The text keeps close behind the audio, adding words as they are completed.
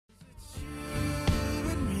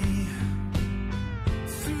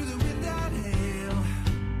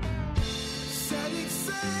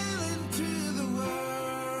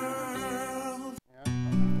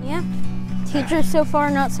Teachers so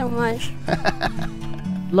far, not so much.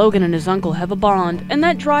 Logan and his uncle have a bond, and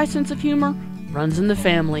that dry sense of humor runs in the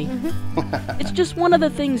family. It's just one of the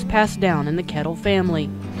things passed down in the Kettle family.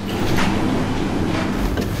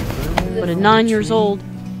 But at 9 years old,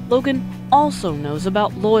 Logan also knows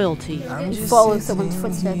about loyalty. Follow someone's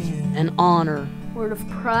footsteps. And honor. Word of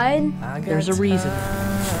pride. There's a reason.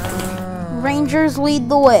 Rangers lead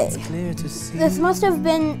the way. This must have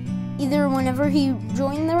been either whenever he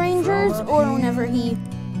joined the Rangers or whenever he,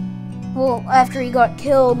 well, after he got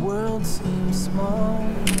killed.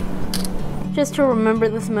 Just to remember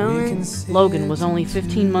this moment. Logan was only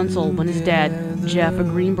 15 months old when his dad, Jeff, a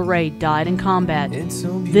Green Beret, died in combat.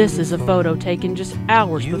 This is a photo taken just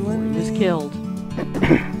hours before he was killed.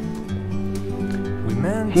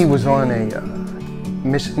 He was on a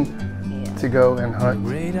mission to go and hunt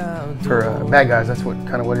for bad guys. That's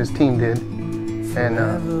kind of what his team did. And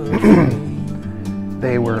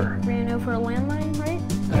they ran over a landmine,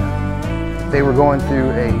 right? They were going through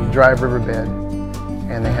a dry riverbed,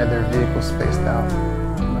 and they had their vehicles spaced out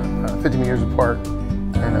 50 meters apart.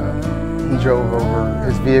 And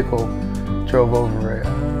his vehicle drove over a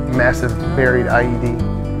massive buried IED.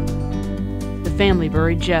 The family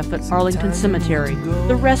buried Jeff at Arlington Cemetery,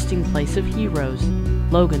 the resting place of heroes.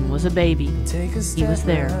 Logan was a baby. He was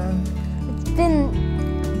there. It's been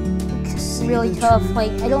really tough.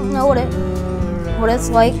 Like, I don't know what it's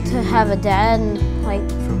like to have a dad, and like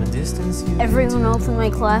everyone else in my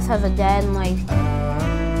class has a dad, and like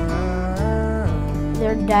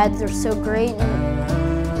their dads are so great,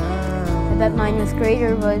 and I bet mine was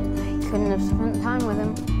greater, but I couldn't have spent time with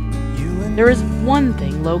him. There is one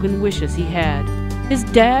thing Logan wishes he had: his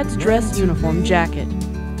dad's dress uniform jacket.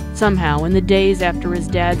 Somehow, in the days after his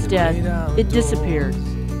dad's death, it disappeared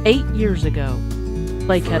 8 years ago.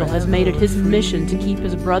 Clay Kettle has made it his mission to keep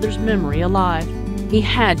his brother's memory alive. He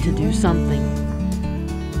had to do something.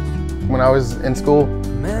 When I was in school,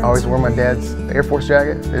 I always wore my dad's Air Force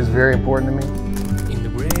jacket. It was very important to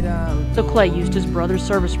me. So Clay used his brother's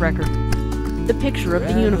service record, the picture of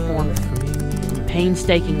the uniform, and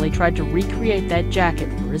painstakingly tried to recreate that jacket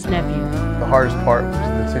for his nephew. The hardest part was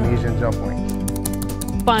the Tunisian jump wing.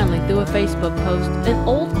 Finally, through a Facebook post, an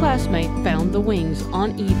old classmate found the wings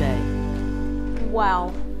on eBay.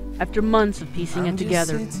 Wow. After months of piecing it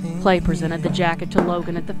together, Clay presented the jacket to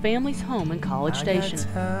Logan at the family's home in College Station.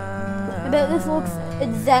 I bet this looks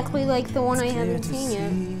exactly like the one I haven't seen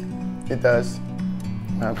yet. It does.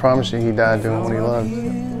 I promise you, he died doing what he loved.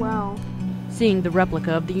 Wow. Seeing the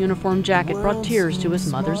replica of the uniform jacket brought tears to his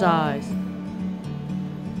mother's eyes.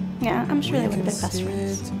 Yeah, I'm sure they would have been best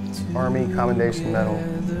friends. Army Commendation Medal,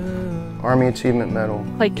 Army Achievement Medal.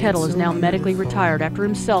 Clay Kettle is now medically retired after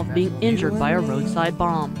himself being injured by a roadside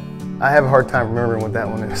bomb. I have a hard time remembering what that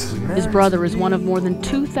one is. His brother is one of more than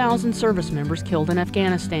 2,000 service members killed in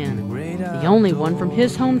Afghanistan, the only one from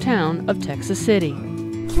his hometown of Texas City.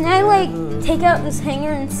 Can I, like, take out this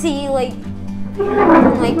hanger and see, like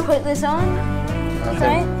put this on?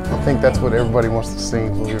 I think that's what everybody wants to see,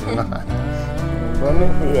 believe it or not.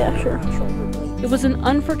 Yeah, sure. It was an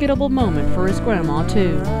unforgettable moment for his grandma,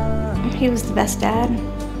 too. He was the best dad.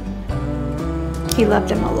 He loved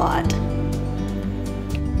him a lot.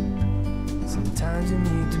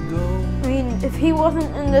 I mean, if he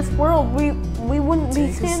wasn't in this world, we wouldn't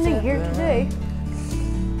be standing here today.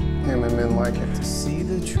 Him and men like it.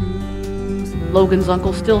 Logan's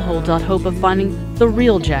uncle still holds out hope of finding the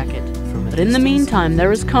real jacket. But in the meantime,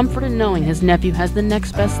 there is comfort in knowing his nephew has the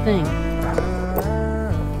next best thing,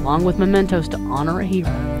 along with mementos to honor a hero.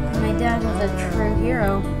 My dad was a true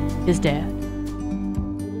hero. His dad.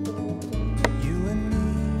 You and me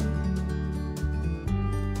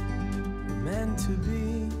were meant to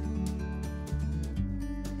be.